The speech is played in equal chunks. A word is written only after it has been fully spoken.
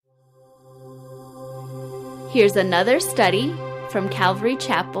Here's another study from Calvary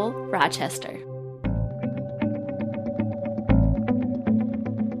Chapel, Rochester.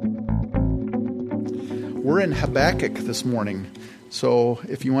 We're in Habakkuk this morning. So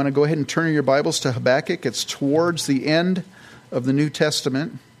if you want to go ahead and turn your Bibles to Habakkuk, it's towards the end of the New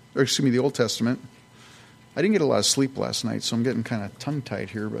Testament, or excuse me, the Old Testament. I didn't get a lot of sleep last night, so I'm getting kind of tongue-tied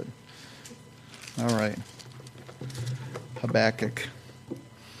here, but all right. Habakkuk.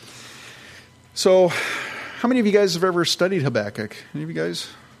 So how many of you guys have ever studied Habakkuk? Any of you guys?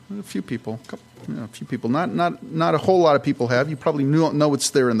 A few people. A few people. Not a whole lot of people have. You probably know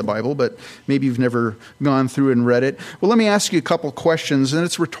it's there in the Bible, but maybe you've never gone through and read it. Well, let me ask you a couple questions, and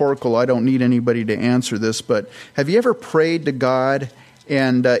it's rhetorical. I don't need anybody to answer this, but have you ever prayed to God,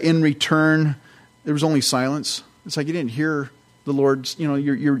 and in return, there was only silence? It's like you didn't hear the Lord's.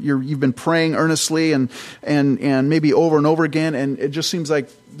 You've been praying earnestly and maybe over and over again, and it just seems like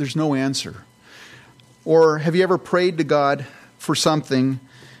there's no answer. Or have you ever prayed to God for something,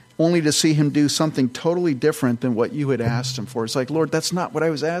 only to see Him do something totally different than what you had asked Him for? It's like, Lord, that's not what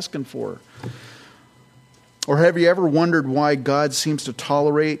I was asking for. Or have you ever wondered why God seems to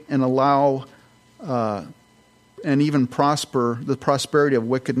tolerate and allow and even prosper the prosperity of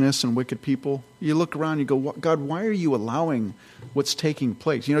wickedness and wicked people? You look around and you go, God, why are you allowing what's taking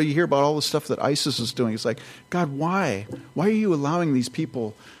place? You hear about all the stuff that ISIS is doing. It's like, God, why? Why are you allowing these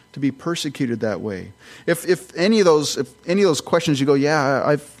people to be persecuted that way? If any of those questions you go,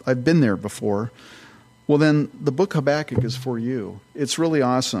 yeah, I've been there before, well then the book Habakkuk is for you. It's really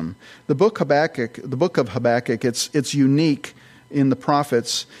awesome. The book of Habakkuk, it's unique in the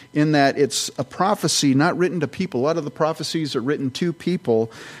prophets in that it's a prophecy not written to people. A lot of the prophecies are written to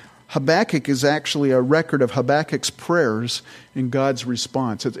people. Habakkuk is actually a record of Habakkuk's prayers and God's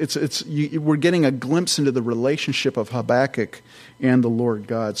response. We're getting a glimpse into the relationship of Habakkuk and the Lord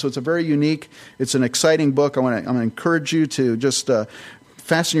God. So it's a very unique, it's an exciting book. I'm going to encourage you to just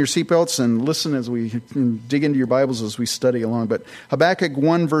fasten your seatbelts and listen as we dig into your Bibles as we study along. But Habakkuk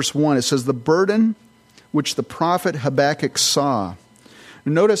 1 verse 1, it says, the burden which the prophet Habakkuk saw.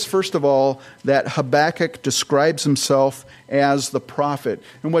 Notice, first of all, that Habakkuk describes himself as the prophet.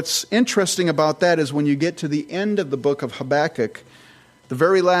 And what's interesting about that is when you get to the end of the book of Habakkuk, the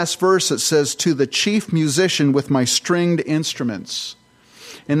very last verse, it says, to the chief musician with my stringed instruments.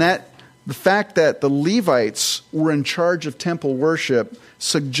 And that the fact that the Levites were in charge of temple worship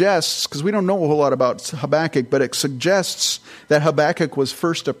suggests, because we don't know a whole lot about Habakkuk, but it suggests that Habakkuk was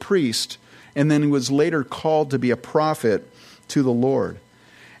first a priest and then he was later called to be a prophet to the Lord.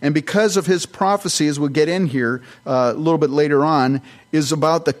 And because of his prophecy, as we'll get in here a little bit later on, is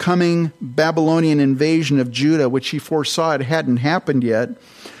about the coming Babylonian invasion of Judah, which he foresaw. It hadn't happened yet.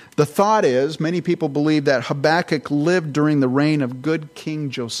 The thought is, many people believe that Habakkuk lived during the reign of good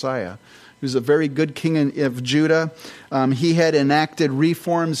King Josiah. He was a very good king of Judah. He had enacted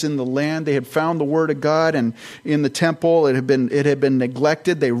reforms in the land. They had found the Word of God, and in the temple it had been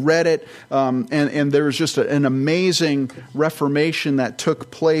neglected. They read it, and there was just an amazing reformation that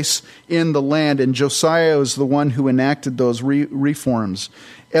took place in the land. And Josiah was the one who enacted those reforms.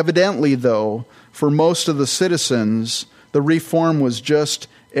 Evidently, though, for most of the citizens, the reform was just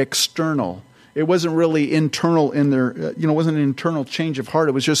external. It wasn't really internal in their, it wasn't an internal change of heart.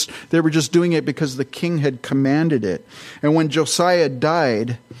 It was just, they were just doing it because the king had commanded it. And when Josiah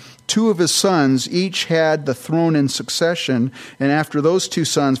died, two of his sons each had the throne in succession. And after those two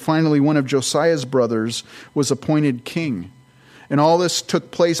sons, finally one of Josiah's brothers was appointed king. And all this took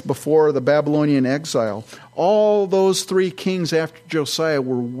place before the Babylonian exile. All those three kings after Josiah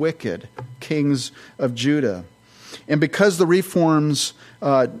were wicked kings of Judah. And because the reforms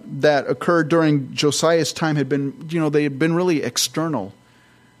that occurred during Josiah's time had been, they had been really external.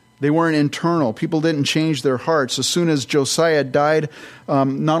 They weren't internal. People didn't change their hearts. As soon as Josiah died,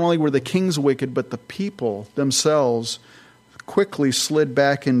 not only were the kings wicked, but the people themselves quickly slid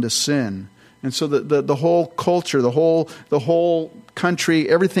back into sin. And so the whole culture, the whole country,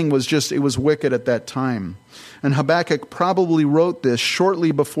 everything was it was wicked at that time. And Habakkuk probably wrote this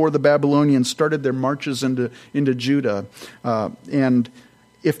shortly before the Babylonians started their marches into Judah. And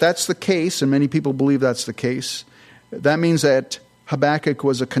if that's the case, and many people believe that's the case, that means that Habakkuk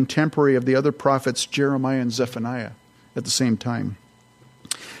was a contemporary of the other prophets, Jeremiah and Zephaniah, at the same time.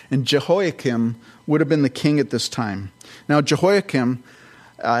 And Jehoiakim would have been the king at this time. Now, Jehoiakim,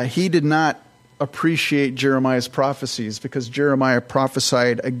 he did not appreciate Jeremiah's prophecies because Jeremiah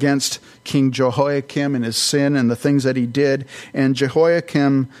prophesied against King Jehoiakim and his sin and the things that he did. And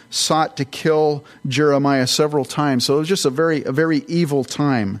Jehoiakim sought to kill Jeremiah several times. So it was just a very evil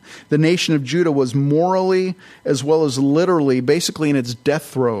time. The nation of Judah was morally as well as literally basically in its death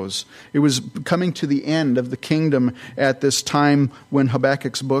throes. It was coming to the end of the kingdom at this time when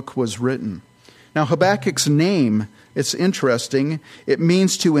Habakkuk's book was written. Now Habakkuk's name, it's interesting. It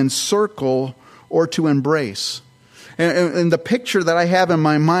means to encircle or to embrace. And the picture that I have in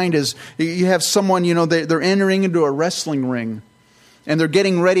my mind is you have someone, they're entering into a wrestling ring and they're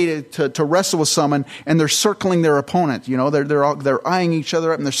getting ready to wrestle with someone and they're circling their opponent. They're eyeing each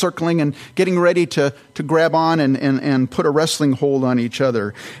other up and they're circling and getting ready to grab on and put a wrestling hold on each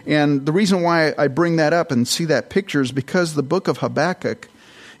other. And the reason why I bring that up and see that picture is because the book of Habakkuk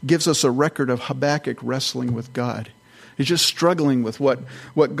gives us a record of Habakkuk wrestling with God. He's just struggling with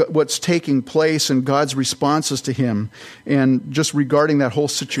what's taking place and God's responses to him, and just regarding that whole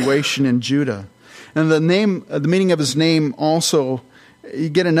situation in Judah. And the meaning of his name also, you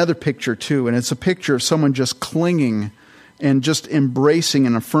get another picture too, and it's a picture of someone just clinging and just embracing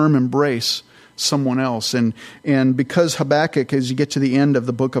in a firm embrace someone else. And because Habakkuk, as you get to the end of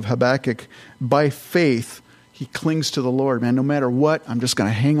the book of Habakkuk, by faith, he clings to the Lord. Man, no matter what, I'm just going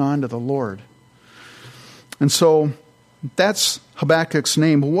to hang on to the Lord. And so that's Habakkuk's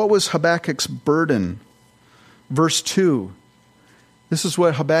name. But what was Habakkuk's burden? Verse 2. This is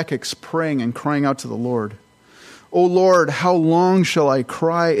what Habakkuk's praying and crying out to the Lord. O Lord, how long shall I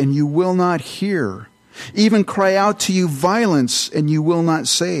cry and you will not hear? Even cry out to you violence and you will not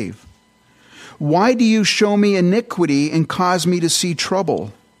save. Why do you show me iniquity and cause me to see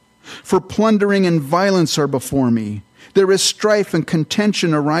trouble? For plundering and violence are before me. There is strife and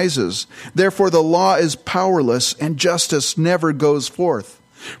contention arises. Therefore the law is powerless and justice never goes forth.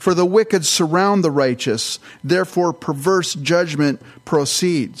 For the wicked surround the righteous. Therefore perverse judgment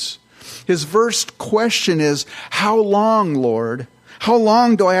proceeds. His first question is, how long, Lord? How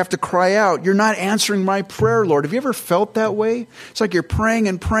long do I have to cry out? You're not answering my prayer, Lord. Have you ever felt that way? It's like you're praying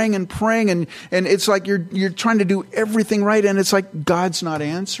and praying and praying, and it's like you're trying to do everything right, and it's like God's not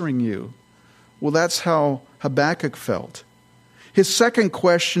answering you. Well, that's how Habakkuk felt. His second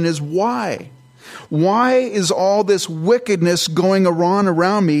question is why? Why is all this wickedness going on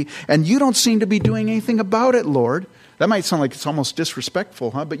around me, and you don't seem to be doing anything about it, Lord? That might sound like it's almost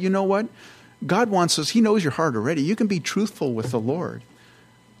disrespectful, huh? But you know what? God wants us, He knows your heart already. You can be truthful with the Lord.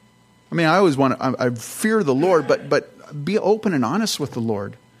 I mean, I fear the Lord, but be open and honest with the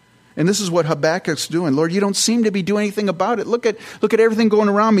Lord. And this is what Habakkuk's doing. Lord, you don't seem to be doing anything about it. Look at everything going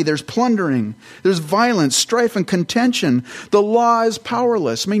around me. There's plundering. There's violence, strife, and contention. The law is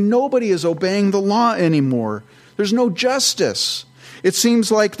powerless. I mean, nobody is obeying the law anymore. There's no justice. It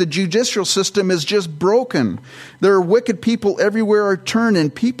seems like the judicial system is just broken. There are wicked people everywhere I turn,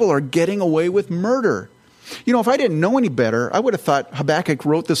 and people are getting away with murder. You know, if I didn't know any better, I would have thought Habakkuk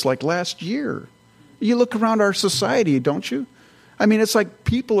wrote this like last year. You look around our society, don't you? I mean, it's like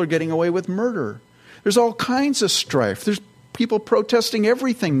people are getting away with murder. There's all kinds of strife. There's people protesting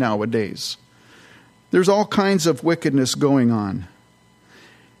everything nowadays. There's all kinds of wickedness going on.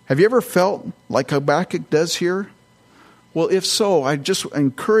 Have you ever felt like Habakkuk does here? Well, if so, I just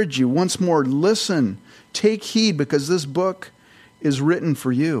encourage you once more, listen, take heed, because this book is written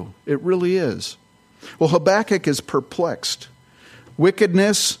for you. It really is. Well, Habakkuk is perplexed.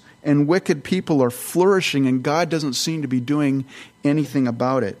 Wickedness and wicked people are flourishing, and God doesn't seem to be doing anything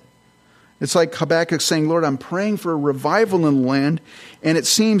about it. It's like Habakkuk saying, Lord, I'm praying for a revival in the land, and it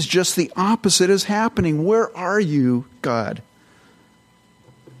seems just the opposite is happening. Where are you, God?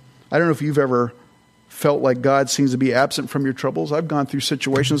 I don't know if you've ever felt like God seems to be absent from your troubles. I've gone through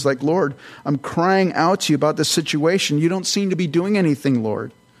situations like, Lord, I'm crying out to you about this situation. You don't seem to be doing anything,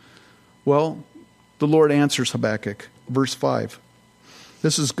 Lord. Well, the Lord answers Habakkuk. Verse 5.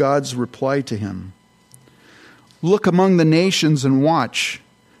 This is God's reply to him. Look among the nations and watch.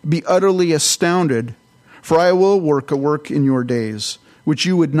 Be utterly astounded, for I will work a work in your days, which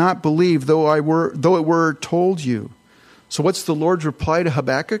you would not believe though it were told you. So what's the Lord's reply to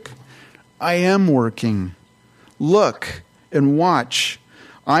Habakkuk? I am working. Look and watch.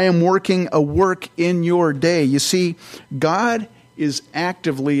 I am working a work in your day. You see, God is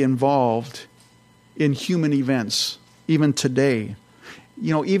actively involved in human events, even today.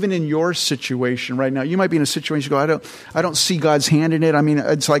 You know, even in your situation right now, you might be in a situation you go, I don't see God's hand in it. I mean,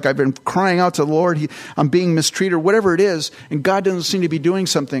 it's like I've been crying out to the Lord. I'm being mistreated, whatever it is, and God doesn't seem to be doing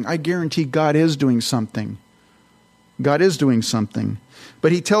something. I guarantee God is doing something. God is doing something.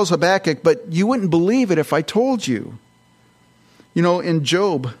 But he tells Habakkuk, but you wouldn't believe it if I told you. You know, in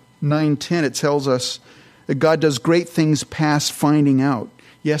Job, 9:10, it tells us that God does great things past finding out.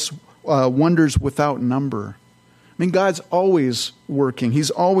 Yes, wonders without number. I mean, God's always working.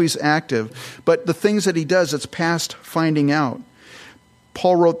 He's always active. But the things that he does, it's past finding out.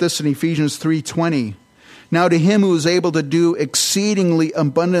 Paul wrote this in Ephesians 3:20. Now to him who is able to do exceedingly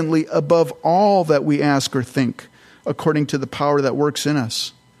abundantly above all that we ask or think, according to the power that works in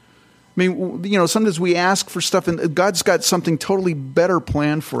us. I mean, sometimes we ask for stuff and God's got something totally better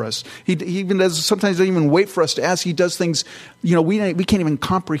planned for us. He even does, sometimes doesn't even wait for us to ask. He does things, we can't even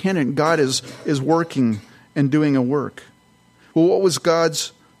comprehend it. And God is working and doing a work. Well, what was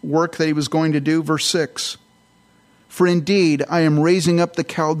God's work that he was going to do? Verse 6. For indeed, I am raising up the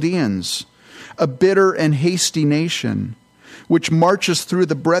Chaldeans, a bitter and hasty nation, which marches through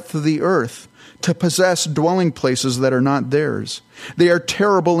the breadth of the earth, to possess dwelling places that are not theirs. They are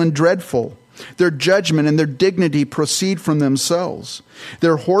terrible and dreadful. Their judgment and their dignity proceed from themselves.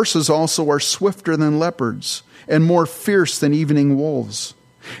 Their horses also are swifter than leopards, and more fierce than evening wolves.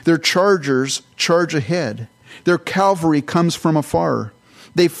 Their chargers charge ahead. Their cavalry comes from afar.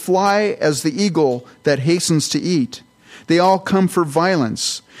 They fly as the eagle that hastens to eat. They all come for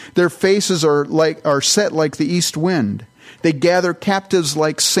violence. Their faces are set like the east wind. They gather captives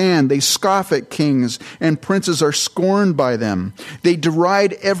like sand. They scoff at kings, and princes are scorned by them. They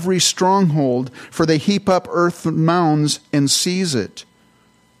deride every stronghold, for they heap up earth mounds and seize it.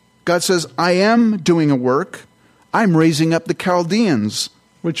 God says, I am doing a work. I'm raising up the Chaldeans,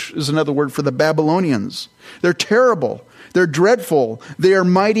 which is another word for the Babylonians. They're terrible. They're dreadful. They are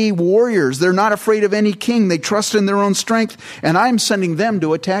mighty warriors. They're not afraid of any king. They trust in their own strength, and I'm sending them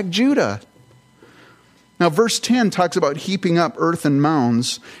to attack Judah. Now, verse 10 talks about heaping up earthen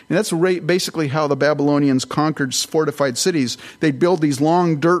mounds, and that's basically how the Babylonians conquered fortified cities. They'd build these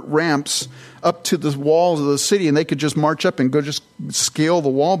long dirt ramps up to the walls of the city, and they could just march up and go just scale the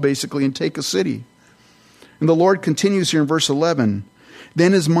wall, basically, and take a city. And the Lord continues here in verse 11.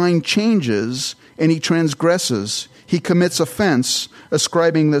 Then his mind changes, and he transgresses. He commits offense,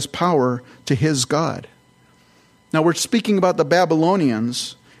 ascribing this power to his God. Now, we're speaking about the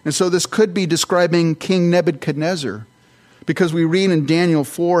Babylonians. And so this could be describing King Nebuchadnezzar, because we read in Daniel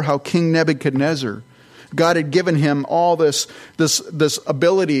 4 how King Nebuchadnezzar, God had given him all this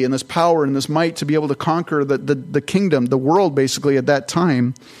ability and this power and this might to be able to conquer the kingdom, the world basically at that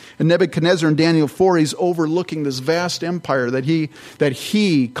time. And Nebuchadnezzar in Daniel 4, he's overlooking this vast empire that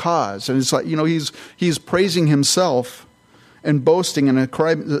he caused. And it's like, he's praising himself and boasting and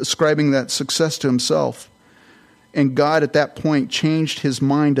ascribing that success to himself. And God at that point changed his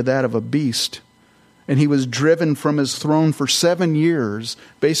mind to that of a beast. And he was driven from his throne for 7 years,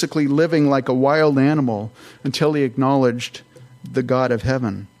 basically living like a wild animal until he acknowledged the God of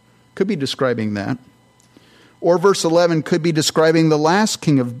heaven. Could be describing that. Or verse 11 could be describing the last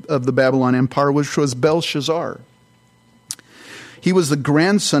king of the Babylon Empire, which was Belshazzar. He was the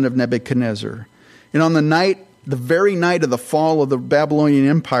grandson of Nebuchadnezzar. And on the very night of the fall of the Babylonian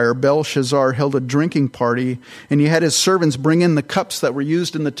Empire, Belshazzar held a drinking party, and he had his servants bring in the cups that were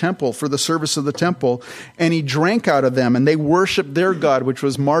used in the temple for the service of the temple, and he drank out of them, and they worshiped their god, which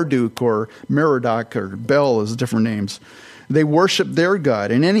was Marduk or Merodach or Bel is different names. They worshiped their god.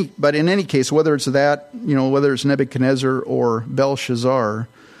 But in any case, whether it's that, whether it's Nebuchadnezzar or Belshazzar,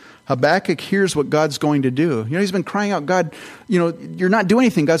 Habakkuk hears what God's going to do. He's been crying out, God, you're not doing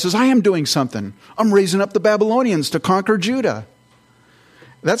anything. God says, I am doing something. I'm raising up the Babylonians to conquer Judah.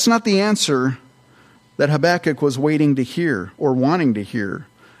 That's not the answer that Habakkuk was waiting to hear or wanting to hear.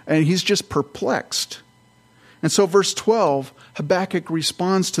 And he's just perplexed. And so verse 12, Habakkuk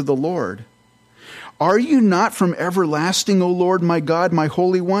responds to the Lord. Are you not from everlasting, O Lord, my God, my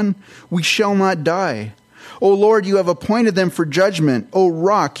Holy One? We shall not die. O Lord, you have appointed them for judgment. O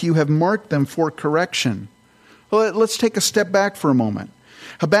rock, you have marked them for correction. Well, let's take a step back for a moment.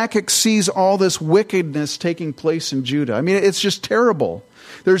 Habakkuk sees all this wickedness taking place in Judah. I mean, it's just terrible.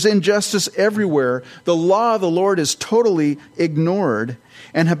 There's injustice everywhere. The law of the Lord is totally ignored.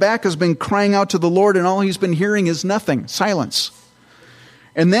 And Habakkuk has been crying out to the Lord, and all he's been hearing is nothing, silence.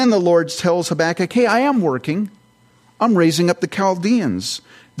 And then the Lord tells Habakkuk, hey, I am working. I'm raising up the Chaldeans.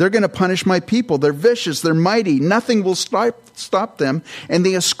 They're going to punish my people. They're vicious. They're mighty. Nothing will stop them. And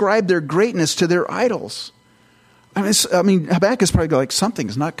they ascribe their greatness to their idols. I mean, Habakkuk's probably like, something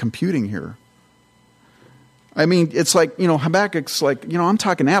is not computing here. I mean, it's like, Habakkuk's like, I'm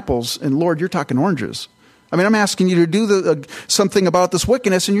talking apples, and Lord, you're talking oranges. I mean, I'm asking you to do something about this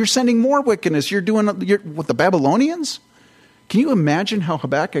wickedness, and you're sending more wickedness. You're doing with the Babylonians? Can you imagine how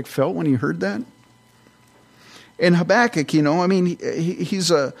Habakkuk felt when he heard that? And Habakkuk,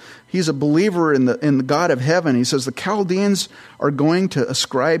 he's a believer in the God of heaven. He says the Chaldeans are going to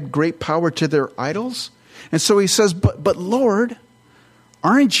ascribe great power to their idols. And so he says, but Lord,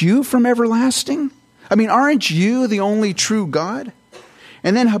 aren't you from everlasting? Aren't you the only true God?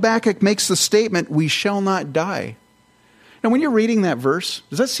 And then Habakkuk makes the statement, we shall not die. Now, when you're reading that verse,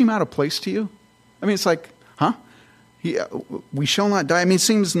 does that seem out of place to you? It's like, huh? We shall not die. It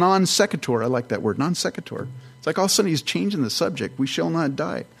seems non sequitur. I like that word, non sequitur. It's like all of a sudden he's changing the subject. We shall not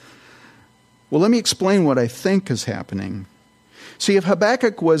die. Well, let me explain what I think is happening. See, if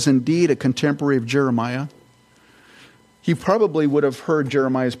Habakkuk was indeed a contemporary of Jeremiah, he probably would have heard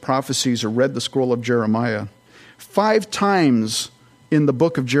Jeremiah's prophecies or read the scroll of Jeremiah. 5 times in the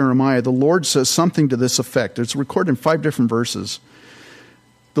book of Jeremiah, the Lord says something to this effect. It's recorded in 5 different verses.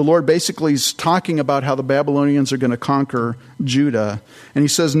 The Lord basically is talking about how the Babylonians are going to conquer Judah. And he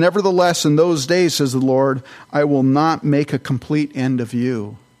says, nevertheless, in those days, says the Lord, I will not make a complete end of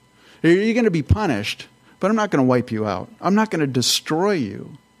you. You're going to be punished, but I'm not going to wipe you out. I'm not going to destroy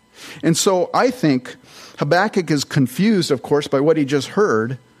you. And so I think Habakkuk is confused, of course, by what he just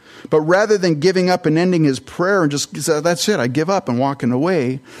heard. But rather than giving up and ending his prayer and just say, that's it, I give up and walking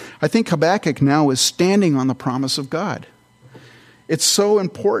away, I think Habakkuk now is standing on the promise of God. It's so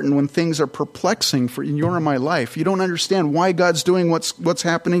important when things are perplexing for you in my life. You don't understand why God's doing what's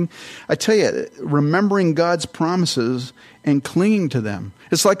happening. I tell you, remembering God's promises and clinging to them.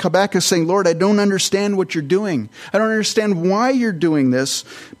 It's like Habakkuk saying, Lord, I don't understand what you're doing. I don't understand why you're doing this.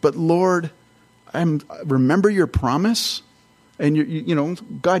 But Lord, remember your promise.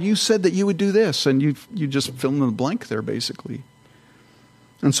 And God, you said that you would do this. And you just fill in the blank there, basically.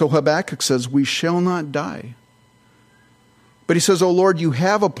 And so Habakkuk says, we shall not die. But he says, oh Lord, you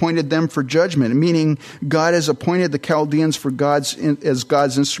have appointed them for judgment, meaning God has appointed the Chaldeans as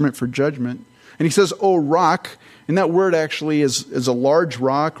God's instrument for judgment. And he says, oh rock, and that word actually is a large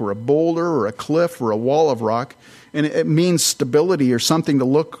rock or a boulder or a cliff or a wall of rock. And it means stability or something to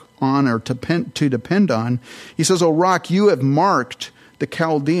look on or to depend on. He says, oh rock, you have marked the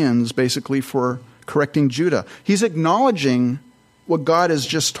Chaldeans basically for correcting Judah. He's acknowledging what God has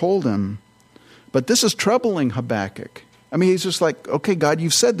just told him. But this is troubling Habakkuk. He's just like, okay, God,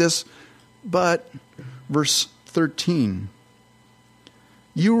 you've said this, but verse 13,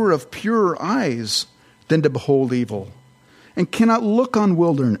 you are of purer eyes than to behold evil, and cannot look on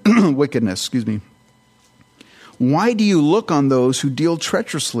wickedness. Why do you look on those who deal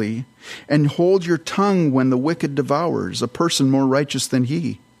treacherously, and hold your tongue when the wicked devours a person more righteous than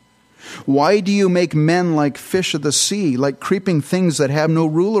he? Why do you make men like fish of the sea, like creeping things that have no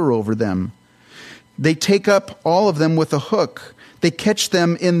ruler over them? They take up all of them with a hook. They catch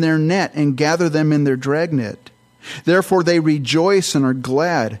them in their net and gather them in their dragnet. Therefore they rejoice and are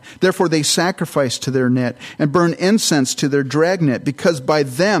glad. Therefore they sacrifice to their net and burn incense to their dragnet, because by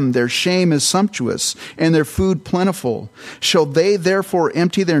them their shame is sumptuous and their food plentiful. Shall they therefore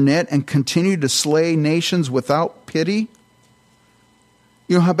empty their net and continue to slay nations without pity?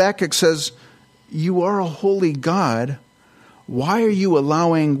 Habakkuk says, you are a holy God. Why are you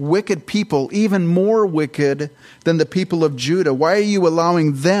allowing wicked people, even more wicked than the people of Judah? Why are you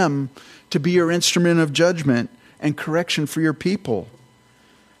allowing them to be your instrument of judgment and correction for your people?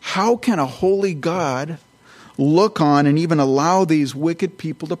 How can a holy God look on and even allow these wicked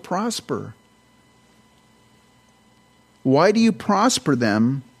people to prosper? Why do you prosper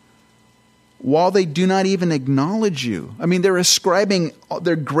them while they do not even acknowledge you? They're ascribing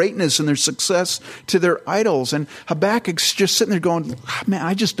their greatness and their success to their idols. And Habakkuk's just sitting there going, man,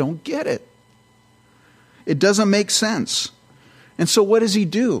 I just don't get it. It doesn't make sense. And so what does he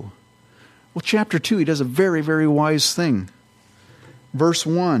do? Well, chapter 2, he does a very, very wise thing. Verse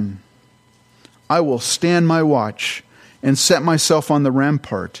 1, I will stand my watch and set myself on the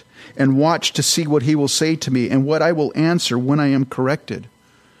rampart and watch to see what he will say to me and what I will answer when I am corrected.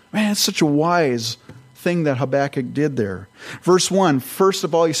 Man, it's such a wise thing that Habakkuk did there. Verse 1, first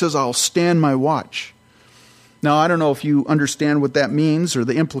of all, he says, I'll stand my watch. Now, I don't know if you understand what that means or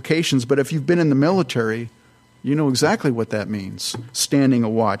the implications, but if you've been in the military, you know exactly what that means, standing a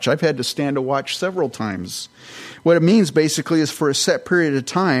watch. I've had to stand a watch several times. What it means basically is for a set period of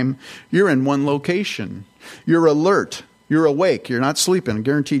time, you're in one location. You're alert. You're awake. You're not sleeping.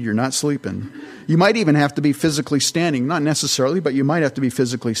 Guaranteed you're not sleeping. You might even have to be physically standing. Not necessarily, but you might have to be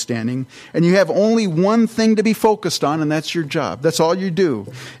physically standing. And you have only one thing to be focused on, and that's your job. That's all you do.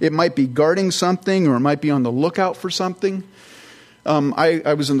 It might be guarding something, or it might be on the lookout for something.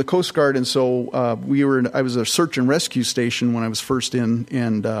 I was in the Coast Guard, and so I was a search and rescue station when I was first in,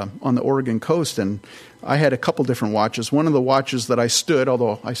 and on the Oregon coast, and I had a couple different watches. One of the watches that I stood,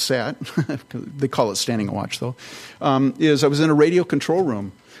 although I sat, they call it standing a watch though, is I was in a radio control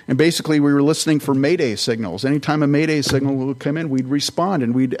room. And basically, we were listening for Mayday signals. Anytime a Mayday signal would come in, we'd respond,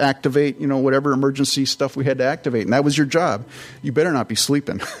 and we'd activate, whatever emergency stuff we had to activate. And that was your job. You better not be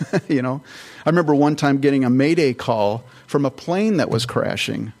sleeping, I remember one time getting a Mayday call from a plane that was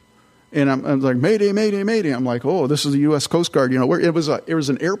crashing. And I'm like, Mayday, Mayday, Mayday. I'm like, oh, this is the U.S. Coast Guard. Where it was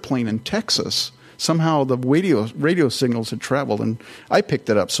an airplane in Texas. Somehow the radio signals had traveled, and I picked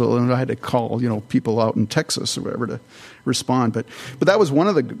it up. So I had to call, people out in Texas or whatever to respond. But that was one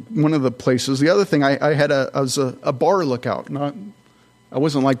of the places. The other thing, I was a bar lookout. I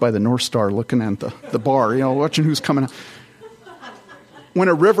wasn't like by the North Star looking at the bar, watching who's coming out. When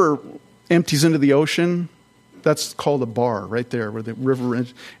a river empties into the ocean, that's called a bar right there where the river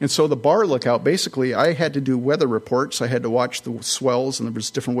is. And so the bar lookout, basically, I had to do weather reports. I had to watch the swells, and there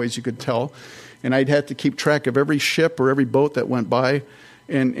was different ways you could tell. And I'd have to keep track of every ship or every boat that went by.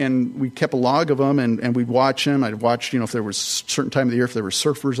 And we kept a log of them, and we'd watch them. I'd watch, if there was a certain time of the year, if there were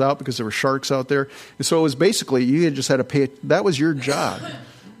surfers out because there were sharks out there. And so it was basically, you just had to pay it. That was your job.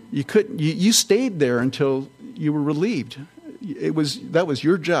 You stayed there until you were relieved. That was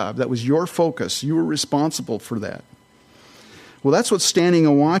your job. That was your focus. You were responsible for that. Well, that's what standing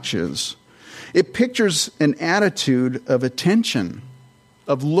a watch is. It pictures an attitude of attention,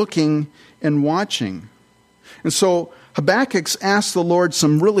 of looking and watching. And so Habakkuk's asked the Lord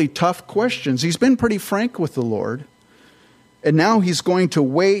some really tough questions. He's been pretty frank with the Lord. And now he's going to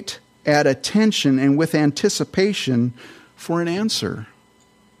wait at attention and with anticipation for an answer.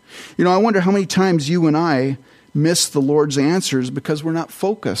 I wonder how many times you and I miss the Lord's answers because we're not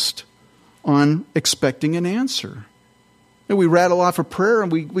focused on expecting an answer. And we rattle off a prayer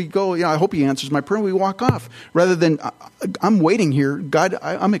and we go, I hope he answers my prayer, and we walk off. Rather than, I'm waiting here. God,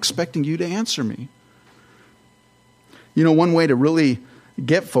 I'm expecting you to answer me. One way to really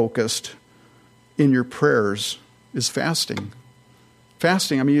get focused in your prayers is fasting.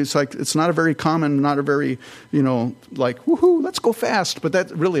 Fasting, it's not a very common, not a very, like, woohoo, let's go fast. But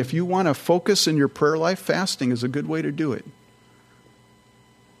that really, if you want to focus in your prayer life, fasting is a good way to do it.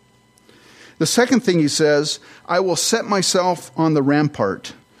 The second thing he says, I will set myself on the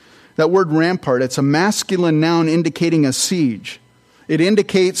rampart. That word rampart, it's a masculine noun indicating a siege. It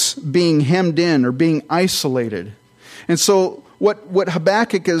indicates being hemmed in or being isolated. And so what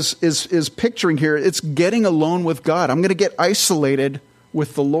Habakkuk is picturing here, it's getting alone with God. I'm going to get isolated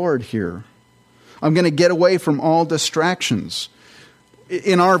with the Lord here. I'm going to get away from all distractions.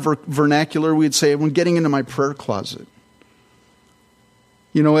 In our vernacular, we'd say, I'm getting into my prayer closet.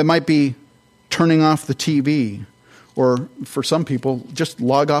 It might be turning off the TV, or for some people, just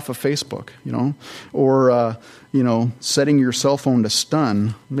log off of Facebook, or setting your cell phone to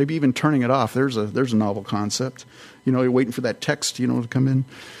stun, maybe even turning it off. There's a novel concept. You're waiting for that text, to come in.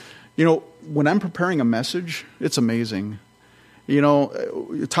 When I'm preparing a message, it's amazing.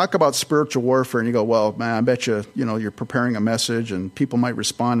 You talk about spiritual warfare and you go, well, man, I bet you're preparing a message and people might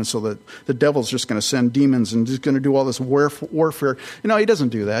respond, and so that the devil's just going to send demons and just going to do all this warfare. He doesn't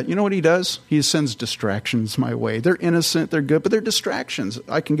do that. You know what he does? He sends distractions my way. They're innocent, they're good, but they're distractions.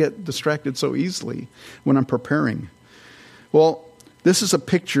 I can get distracted so easily when I'm preparing. Well, this is a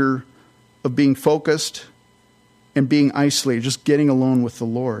picture of being focused and being isolated, just getting alone with the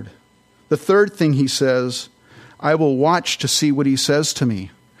Lord. The third thing he says, I will watch to see what he says to me.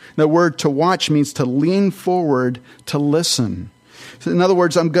 The word to watch means to lean forward to listen. In other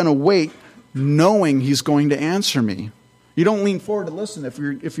words, I'm going to wait knowing he's going to answer me. You don't lean forward to listen if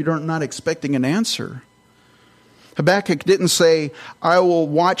you're not expecting an answer. Habakkuk didn't say, I will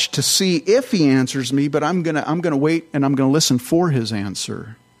watch to see if he answers me, but I'm going to wait and I'm going to listen for his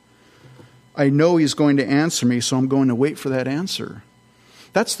answer. I know he's going to answer me, so I'm going to wait for that answer.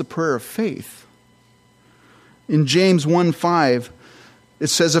 That's the prayer of faith. In James 1:5, it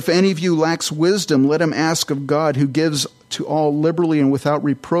says, if any of you lacks wisdom, let him ask of God, who gives to all liberally and without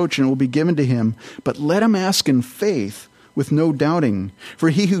reproach, and it will be given to him. But let him ask in faith with no doubting. For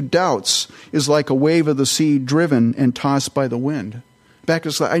he who doubts is like a wave of the sea driven and tossed by the wind.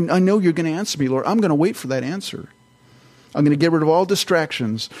 Habakkuk's like, I know you're going to answer me, Lord. I'm going to wait for that answer. I'm going to get rid of all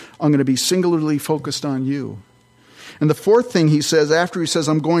distractions. I'm going to be singularly focused on you. And the fourth thing he says, after he says,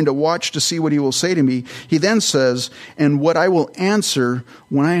 I'm going to watch to see what he will say to me, he then says, and what I will answer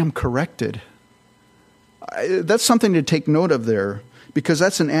when I am corrected. That's something to take note of there, because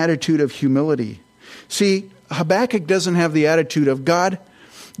that's an attitude of humility. See, Habakkuk doesn't have the attitude of, God,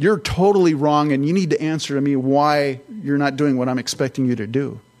 you're totally wrong and you need to answer to me why you're not doing what I'm expecting you to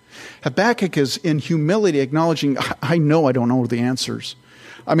do. Habakkuk is in humility acknowledging, I know I don't know the answers.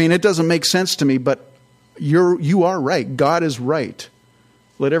 I mean, it doesn't make sense to me, but you are right. God is right.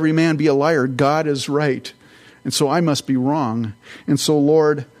 Let every man be a liar. God is right. And so I must be wrong. And so,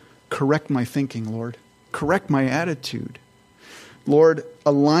 Lord, correct my thinking, Lord. Correct my attitude. Lord,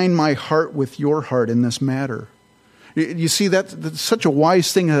 align my heart with your heart in this matter. You see, that's such a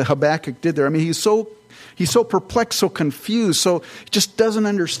wise thing that Habakkuk did there. I mean, he's so perplexed, so confused, so he just doesn't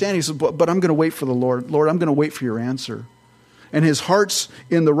understand. He says, but I'm going to wait for the Lord. Lord, I'm going to wait for your answer. And his heart's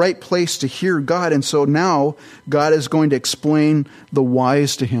in the right place to hear God. And so now God is going to explain the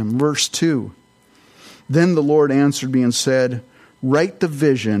whys to him. Verse 2. Then the Lord answered me and said, write the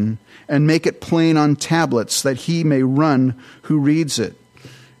vision and make it plain on tablets that he may run who reads it.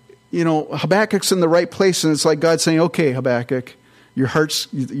 You know, Habakkuk's in the right place, and it's like God saying, okay, Habakkuk, your heart's,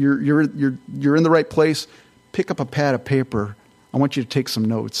 you're in the right place. Pick up a pad of paper. I want you to take some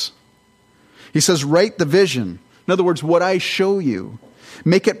notes. He says, write the vision. In other words, what I show you.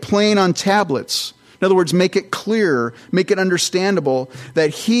 Make it plain on tablets. In other words, make it clear, make it understandable,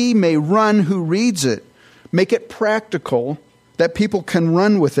 that he may run who reads it. Make it practical, that people can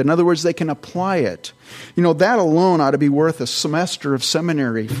run with it. In other words, they can apply it. You know, that alone ought to be worth a semester of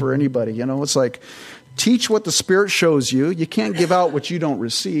seminary for anybody. You know, it's like, teach what the Spirit shows you. You can't give out what you don't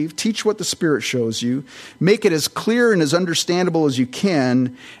receive. Teach what the Spirit shows you. Make it as clear and as understandable as you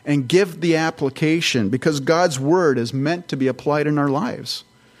can, and give the application, because God's Word is meant to be applied in our lives.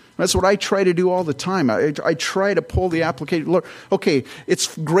 That's what I try to do all the time. I try to pull the application. Lord, okay,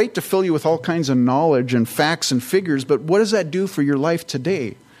 it's great to fill you with all kinds of knowledge and facts and figures, but what does that do for your life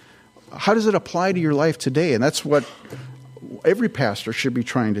today? How does it apply to your life today? And that's what every pastor should be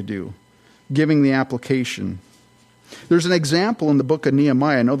trying to do, giving the application. There's an example in the book of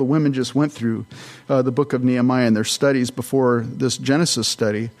Nehemiah. I know the women just went through the book of Nehemiah in their studies before this Genesis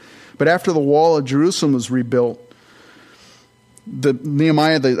study. But after the wall of Jerusalem was rebuilt,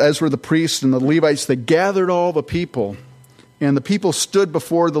 Nehemiah, Ezra the priest, and the Levites, they gathered all the people. And the people stood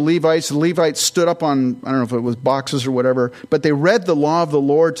before the Levites. The Levites stood up on, I don't know if it was boxes or whatever, but they read the law of the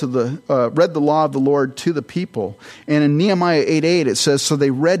Lord to the people. And in Nehemiah 8:8 it says, so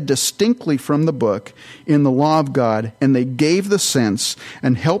they read distinctly from the book in the law of God, and they gave the sense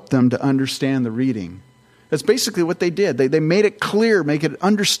and helped them to understand the reading. That's basically what they did. They made it clear, make it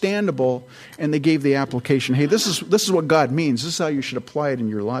understandable, and they gave the application. Hey, this is what God means. This is how you should apply it in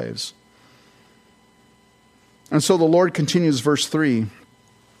your lives. And so the Lord continues, verse 3.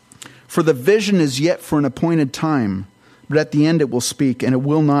 For the vision is yet for an appointed time, but at the end it will speak, and it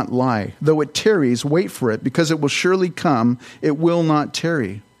will not lie. Though it tarries, wait for it, because it will surely come. It will not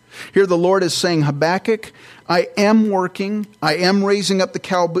tarry. Here the Lord is saying, Habakkuk, I am working. I am raising up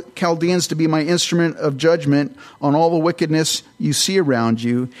the Chaldeans to be my instrument of judgment on all the wickedness you see around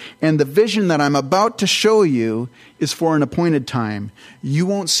you. And the vision that I'm about to show you is for an appointed time. You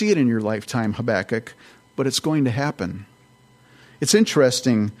won't see it in your lifetime, Habakkuk, but it's going to happen. It's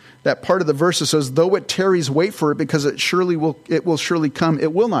interesting that part of the verse says, though it tarries, wait for it, because it will surely come.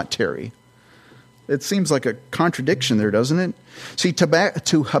 It will not tarry. It seems like a contradiction there, doesn't it? See,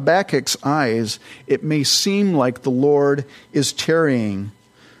 to Habakkuk's eyes, it may seem like the Lord is tarrying,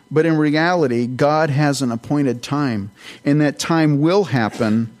 but in reality, God has an appointed time, and that time will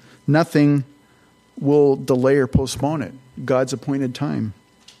happen. Nothing will delay or postpone it. God's appointed time.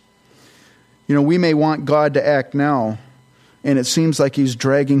 You know, we may want God to act now, and it seems like he's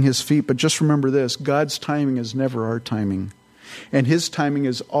dragging his feet, but just remember this, God's timing is never our timing, and his timing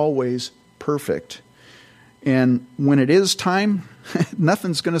is always perfect. And when it is time,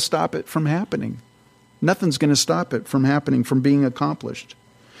 nothing's going to stop it from happening. Nothing's going to stop it from happening, from being accomplished.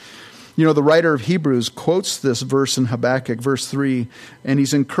 You know, the writer of Hebrews quotes this verse in Habakkuk, verse 3, and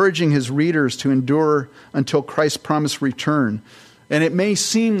he's encouraging his readers to endure until Christ's promised return. And it may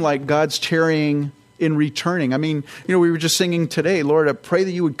seem like God's tarrying in returning. I mean, you know, we were just singing today, Lord, I pray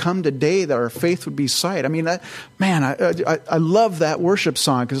that you would come today, that our faith would be sight. I mean, I love that worship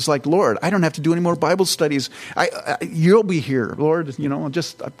song, because it's like, Lord, I don't have to do any more Bible studies. You'll be here, Lord. You know,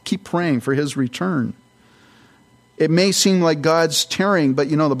 just keep praying for his return. It may seem like God's tarrying, but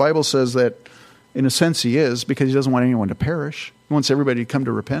you know, the Bible says that in a sense he is, because he doesn't want anyone to perish. He wants everybody to come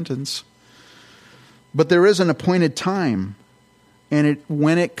to repentance. But there is an appointed time. And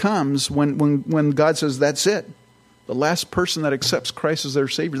when it comes, when God says, that's it, the last person that accepts Christ as their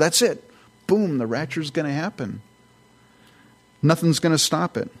Savior, that's it. Boom, the rapture is going to happen. Nothing's going to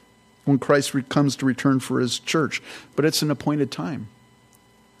stop it when Christ comes to return for his church. But it's an appointed time.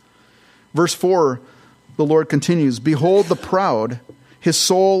 Verse 4, the Lord continues, behold the proud, His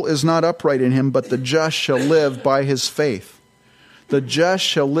soul is not upright in him, but the just shall live by his faith. The just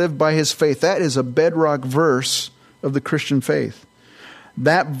shall live by his faith. That is a bedrock verse of the Christian faith.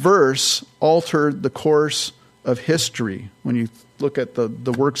 That verse altered the course of history when you look at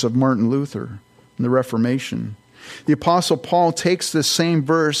the works of Martin Luther and the Reformation. The Apostle Paul takes this same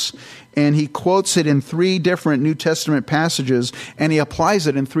verse and he quotes it in 3 different New Testament passages, and he applies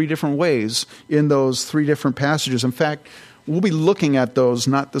it in 3 different ways in those 3 different passages. In fact, we'll be looking at those,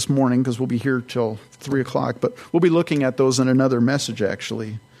 not this morning because we'll be here till 3 o'clock, but we'll be looking at those in another message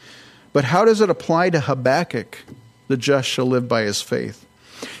actually. But how does it apply to Habakkuk? The just shall live by his faith.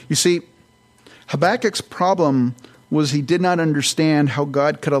 You see, Habakkuk's problem was he did not understand how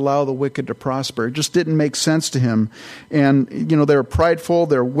God could allow the wicked to prosper. It just didn't make sense to him. And, they're prideful,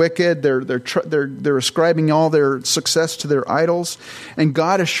 they're wicked, they're ascribing all their success to their idols. And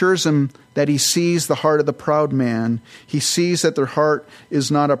God assures him that he sees the heart of the proud man. He sees that their heart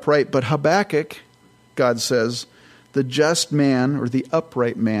is not upright. But Habakkuk, God says, the just man or the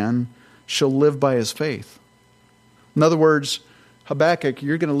upright man shall live by his faith. In other words, Habakkuk,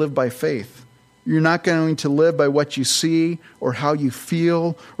 you're going to live by faith. You're not going to live by what you see or how you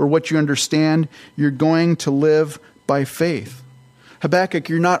feel or what you understand. You're going to live by faith. Habakkuk,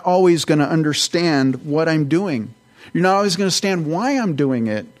 you're not always going to understand what I'm doing. You're not always going to understand why I'm doing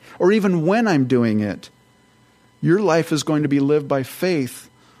it or even when I'm doing it. Your life is going to be lived by faith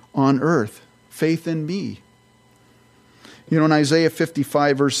on earth, faith in me. In Isaiah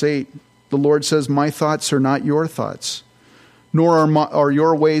 55, verse 8, the Lord says, "My thoughts are not your thoughts, nor are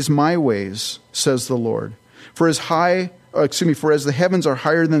your ways my ways, says the Lord. For as the heavens are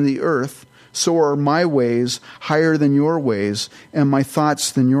higher than the earth, so are my ways higher than your ways, and my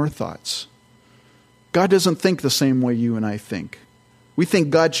thoughts than your thoughts." God doesn't think the same way you and I think. We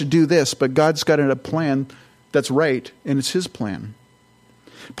think God should do this, but God's got a plan that's right, and it's his plan.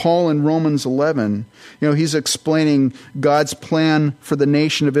 Paul in Romans 11, he's explaining God's plan for the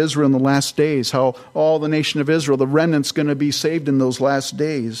nation of Israel in the last days, how all the nation of Israel, the remnant's going to be saved in those last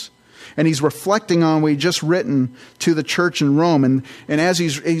days. And he's reflecting on what he just written to the church in Rome. And as he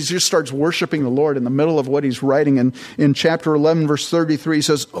just starts worshiping the Lord in the middle of what he's writing, and in chapter 11, verse 33, he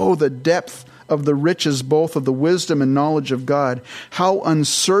says, "Oh, the depth of the riches both of the wisdom and knowledge of God. How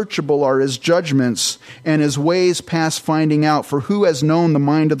unsearchable are his judgments and his ways past finding out. For who has known the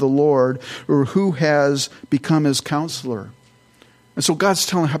mind of the Lord, or who has become his counselor?" And so God's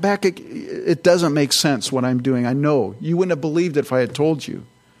telling Habakkuk, it doesn't make sense what I'm doing. I know. You wouldn't have believed it if I had told you.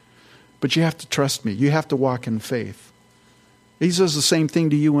 But you have to trust me. You have to walk in faith. He says the same thing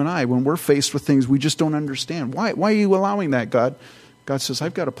to you and I when we're faced with things we just don't understand. Why are you allowing that, God? God says,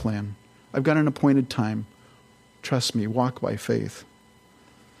 I've got a plan. I've got an appointed time. Trust me, walk by faith.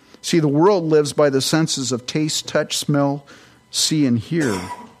 See, the world lives by the senses of taste, touch, smell, see, and hear.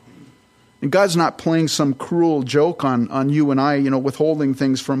 And God's not playing some cruel joke on you and I, withholding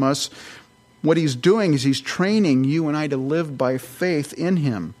things from us. What he's doing is he's training you and I to live by faith in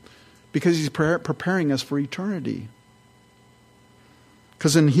him because he's preparing us for eternity.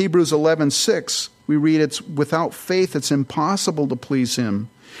 Because in Hebrews 11:6, we read, "It's without faith it's impossible to please him.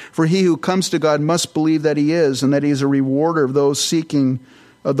 For he who comes to God must believe that he is, and that he is a rewarder of those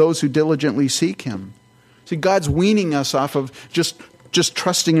who diligently seek him." See, God's weaning us off of just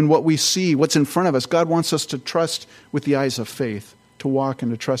trusting in what we see, what's in front of us. God wants us to trust with the eyes of faith, to walk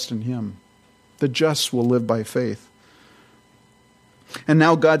and to trust in him. The just will live by faith. And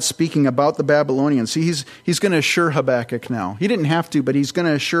now God's speaking about the Babylonians. See, he's going to assure Habakkuk now. He didn't have to, but he's going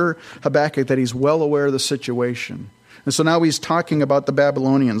to assure Habakkuk that he's well aware of the situation. And so now he's talking about the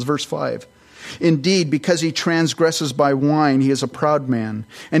Babylonians. Verse 5. "Indeed, because he transgresses by wine, he is a proud man,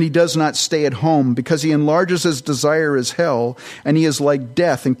 and he does not stay at home. Because he enlarges his desire as hell, and he is like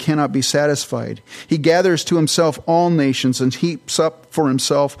death and cannot be satisfied. He gathers to himself all nations and heaps up for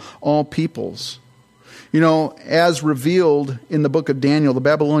himself all peoples." As revealed in the book of Daniel, the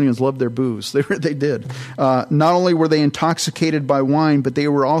Babylonians loved their booze. They did. Not only were they intoxicated by wine, but they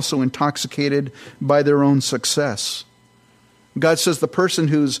were also intoxicated by their own success. God says the person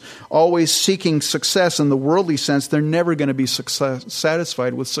who's always seeking success in the worldly sense, they're never going to be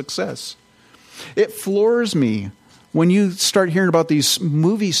satisfied with success. It floors me when you start hearing about these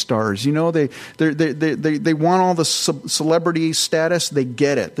movie stars. They want all the celebrity status. They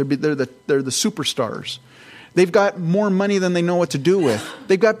get it. They're the superstars. They've got more money than they know what to do with.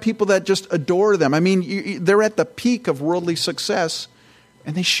 They've got people that just adore them. I mean, they're at the peak of worldly success,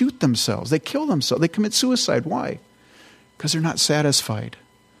 and they shoot themselves. They kill themselves. They commit suicide. Why? Because they're not satisfied.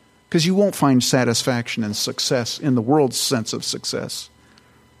 Because you won't find satisfaction and success in the world's sense of success.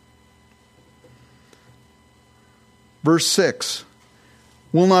 Verse 6,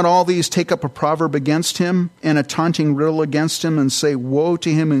 Will not all these take up a proverb against him and a taunting riddle against him and say, woe to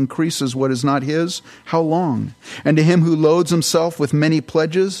him who increases what is not his? How long? And to him who loads himself with many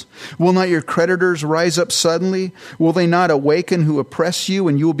pledges? Will not your creditors rise up suddenly? Will they not awaken who oppress you,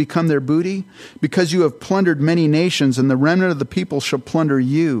 and you will become their booty? Because you have plundered many nations, and the remnant of the people shall plunder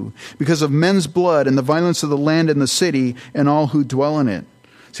you, because of men's blood and the violence of the land and the city and all who dwell in it.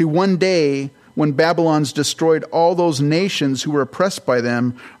 See, one day, when Babylon's destroyed, all those nations who were oppressed by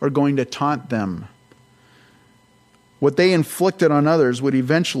them are going to taunt them. What they inflicted on others would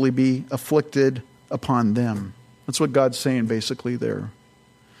eventually be afflicted upon them. That's what God's saying basically there.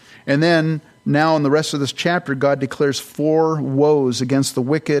 And then, now in the rest of this chapter, God declares 4 woes against the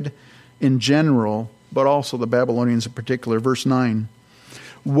wicked in general, but also the Babylonians in particular. Verse 9.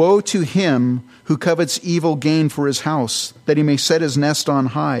 Woe to him who covets evil gain for his house, that he may set his nest on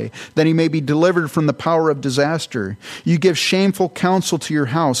high, that he may be delivered from the power of disaster. You give shameful counsel to your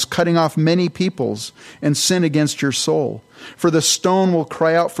house, cutting off many peoples, and sin against your soul. For the stone will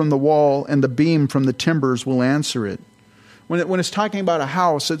cry out from the wall, and the beam from the timbers will answer it. When it's talking about a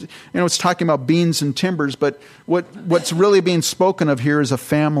house, it's talking about beams and timbers, but what's really being spoken of here is a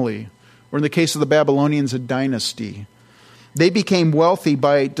family, or in the case of the Babylonians, a dynasty. They became wealthy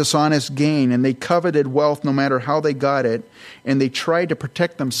by dishonest gain, and they coveted wealth no matter how they got it, and they tried to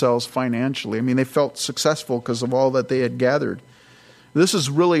protect themselves financially. I mean, they felt successful because of all that they had gathered. This is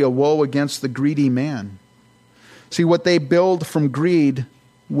really a woe against the greedy man. See, what they build from greed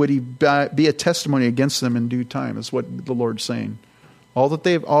would be a testimony against them in due time, is what the Lord's saying. All that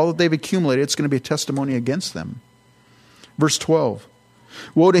they've accumulated, it's going to be a testimony against them. Verse 12.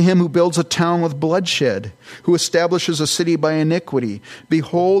 Woe to him who builds a town with bloodshed, who establishes a city by iniquity.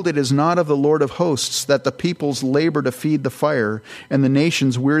 Behold, it is not of the Lord of hosts that the peoples labor to feed the fire, and the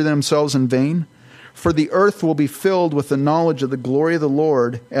nations weary themselves in vain. For the earth will be filled with the knowledge of the glory of the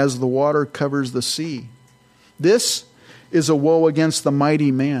Lord as the water covers the sea. This is a woe against the mighty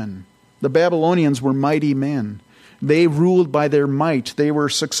man. The Babylonians were mighty men. They ruled by their might. They were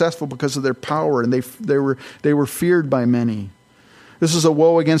successful because of their power, and they were feared by many. This is a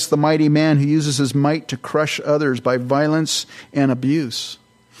woe against the mighty man who uses his might to crush others by violence and abuse.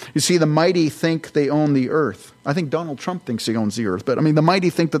 You see, the mighty think they own the earth. I think Donald Trump thinks he owns the earth, but the mighty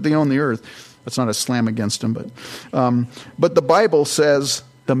think that they own the earth. That's not a slam against him, but the Bible says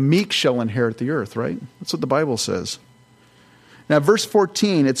the meek shall inherit the earth, right? That's what the Bible says. Now, verse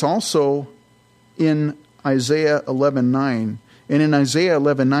 14, it's also in Isaiah 11:9, and in Isaiah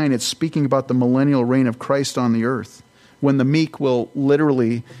 11:9, it's speaking about the millennial reign of Christ on the earth, when the meek will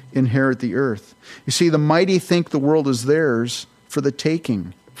literally inherit the earth. You see, the mighty think the world is theirs for the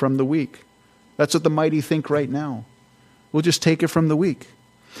taking from the weak. That's what the mighty think right now. We'll just take it from the weak.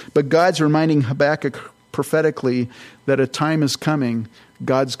 But God's reminding Habakkuk prophetically that a time is coming,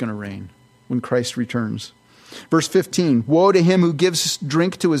 God's going to reign when Christ returns. Verse 15, woe to him who gives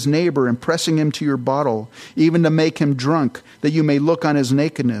drink to his neighbor, and pressing him to your bottle, even to make him drunk, that you may look on his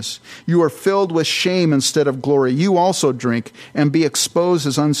nakedness. You are filled with shame instead of glory. You also drink, and be exposed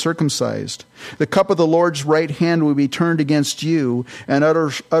as uncircumcised. The cup of the Lord's right hand will be turned against you, and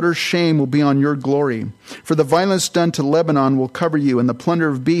utter shame will be on your glory. For the violence done to Lebanon will cover you, and the plunder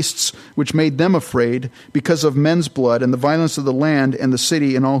of beasts which made them afraid, because of men's blood, and the violence of the land and the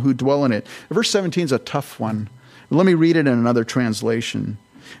city and all who dwell in it. Verse 17 is a tough one. Let me read it in another translation.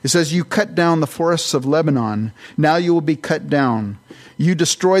 It says, you cut down the forests of Lebanon. Now you will be cut down. You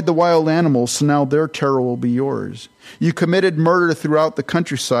destroyed the wild animals, so now their terror will be yours. You committed murder throughout the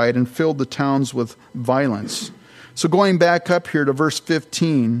countryside and filled the towns with violence. So going back up here to verse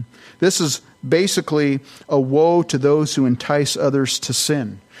 15, this is basically a woe to those who entice others to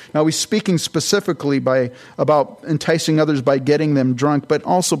sin. Now he's speaking specifically about enticing others by getting them drunk, but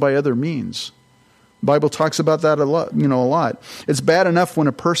also by other means. The Bible talks about that a lot. It's bad enough when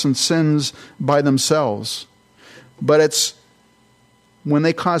a person sins by themselves, but it's when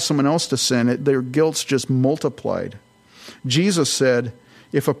they cause someone else to sin, their guilt's just multiplied. Jesus said,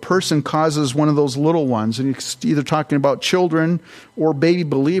 if a person causes one of those little ones, and he's either talking about children or baby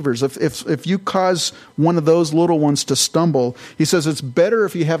believers, if you cause one of those little ones to stumble, he says it's better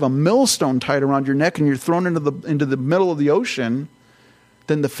if you have a millstone tied around your neck and you're thrown into the middle of the ocean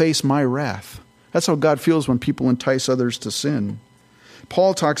than to face my wrath. That's how God feels when people entice others to sin.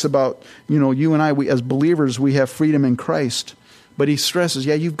 Paul talks about, you and I, as believers, we have freedom in Christ. But he stresses,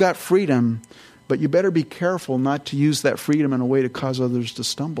 you've got freedom, but you better be careful not to use that freedom in a way to cause others to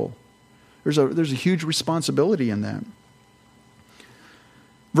stumble. There's a huge responsibility in that.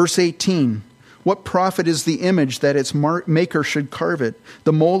 Verse 18, What profit is the image that its maker should carve it?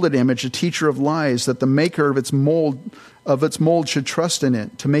 The molded image, a teacher of lies, that the maker of its mold should trust in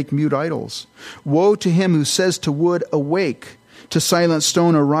it to make mute idols. Woe to him who says to wood, awake, to silent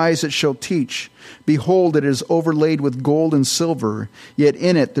stone, arise, it shall teach. Behold, it is overlaid with gold and silver, yet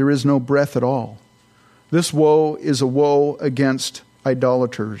in it there is no breath at all. This woe is a woe against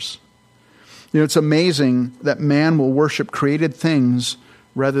idolaters. It's amazing that man will worship created things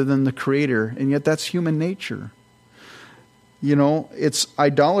rather than the Creator, and yet that's human nature. It's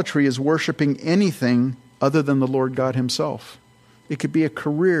idolatry is worshiping anything other than the Lord God himself. It could be a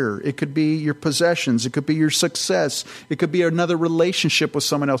career. It could be your possessions. It could be your success. It could be another relationship with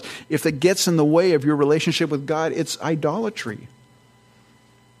someone else. If it gets in the way of your relationship with God, it's idolatry.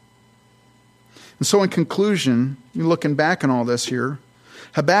 And so in conclusion, looking back on all this here,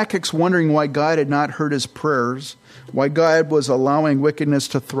 Habakkuk's wondering why God had not heard his prayers, why God was allowing wickedness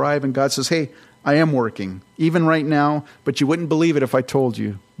to thrive, and God says, hey, I am working, even right now, but you wouldn't believe it if I told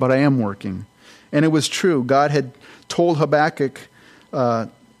you, but I am working. And it was true. God had told Habakkuk,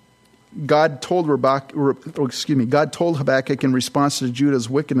 God told Habakkuk in response to Judah's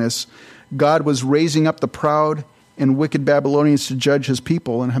wickedness, God was raising up the proud and wicked Babylonians to judge his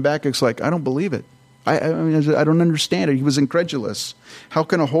people. And Habakkuk's like, I don't believe it. I don't understand it. He was incredulous. How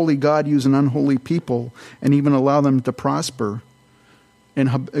can a holy God use an unholy people and even allow them to prosper?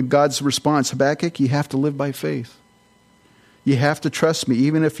 And God's response, Habakkuk, you have to live by faith. You have to trust me,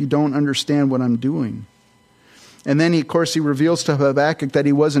 even if you don't understand what I'm doing. And then, he reveals to Habakkuk that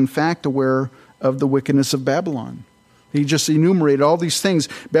he was in fact aware of the wickedness of Babylon. He just enumerated all these things.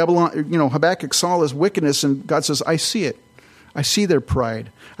 Habakkuk saw his wickedness, and God says, I see it. I see their pride.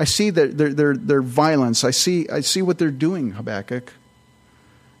 I see their violence. I see what they're doing, Habakkuk.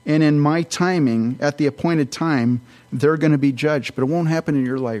 And in my timing, at the appointed time, they're going to be judged. But it won't happen in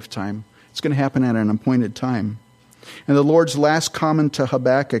your lifetime. It's going to happen at an appointed time. And the Lord's last comment to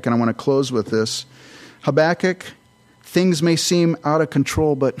Habakkuk, and I want to close with this. Habakkuk, things may seem out of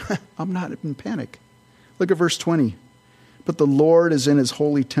control, but I'm not in panic. Look at verse 20. But the Lord is in his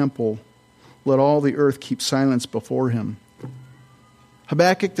holy temple. Let all the earth keep silence before him.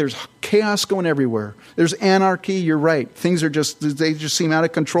 Habakkuk, there's chaos going everywhere. There's anarchy, you're right. Things they just seem out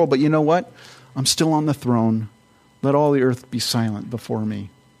of control. But you know what? I'm still on the throne. Let all the earth be silent before me.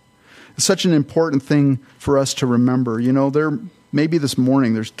 It's such an important thing for us to remember. Maybe this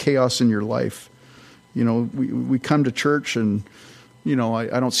morning there's chaos in your life. We come to church and,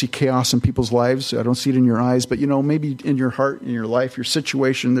 I don't see chaos in people's lives. I don't see it in your eyes. But, maybe in your heart, in your life, your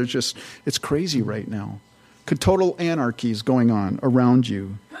situation, it's crazy right now. Total anarchy is going on around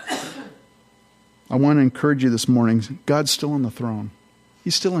you. I want to encourage you this morning. God's still on the throne.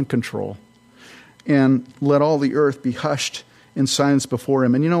 He's still in control. And let all the earth be hushed in silence before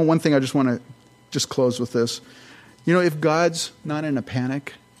him. And one thing I just want to just close with this. If God's not in a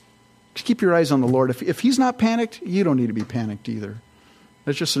panic, just keep your eyes on the Lord. If he's not panicked, you don't need to be panicked either.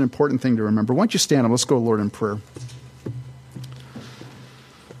 That's just an important thing to remember. Why don't you stand up? Let's go to the Lord in prayer.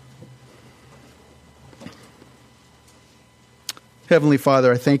 Heavenly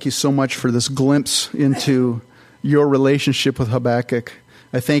Father, I thank you so much for this glimpse into your relationship with Habakkuk.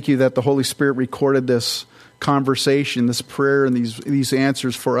 I thank you that the Holy Spirit recorded this conversation, this prayer, and these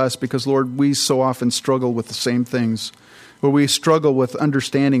answers for us because, Lord, we so often struggle with the same things. Where we struggle with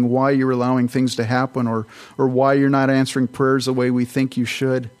understanding why you're allowing things to happen or why you're not answering prayers the way we think you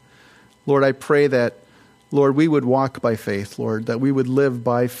should. Lord, I pray that, Lord, we would walk by faith, Lord, that we would live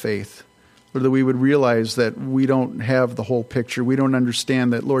by faith. Or that we would realize that we don't have the whole picture. We don't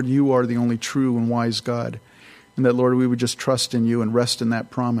understand that, Lord, you are the only true and wise God. And that, Lord, we would just trust in you and rest in that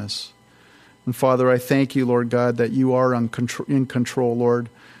promise. And Father, I thank you, Lord God, that you are in control, Lord.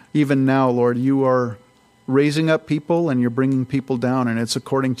 Even now, Lord, you are raising up people and you're bringing people down, and it's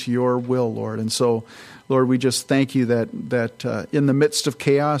according to your will, Lord. And so, Lord, we just thank you that in the midst of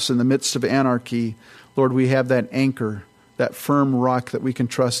chaos, in the midst of anarchy, Lord, we have that anchor, that firm rock that we can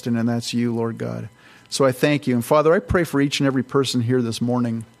trust in, and that's you, Lord God. So I thank you. And Father, I pray for each and every person here this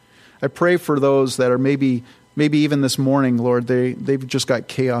morning. I pray for those that are maybe even this morning, Lord, they've just got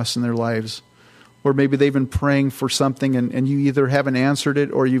chaos in their lives. Or maybe they've been praying for something and you either haven't answered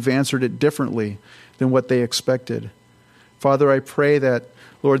it or you've answered it differently than what they expected. Father, I pray that,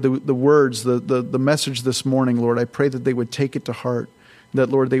 Lord, the words, the message this morning, Lord, I pray that they would take it to heart. That,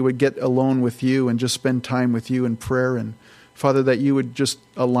 Lord, they would get alone with you and just spend time with you in prayer. And, Father, that you would just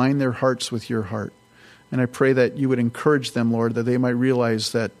align their hearts with your heart. And I pray that you would encourage them, Lord, that they might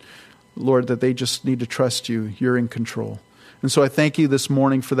realize that, Lord, that they just need to trust you. You're in control. And so I thank you this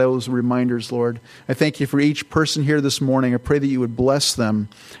morning for those reminders, Lord. I thank you for each person here this morning. I pray that you would bless them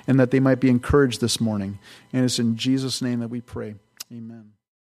and that they might be encouraged this morning. And it's in Jesus' name that we pray. Amen.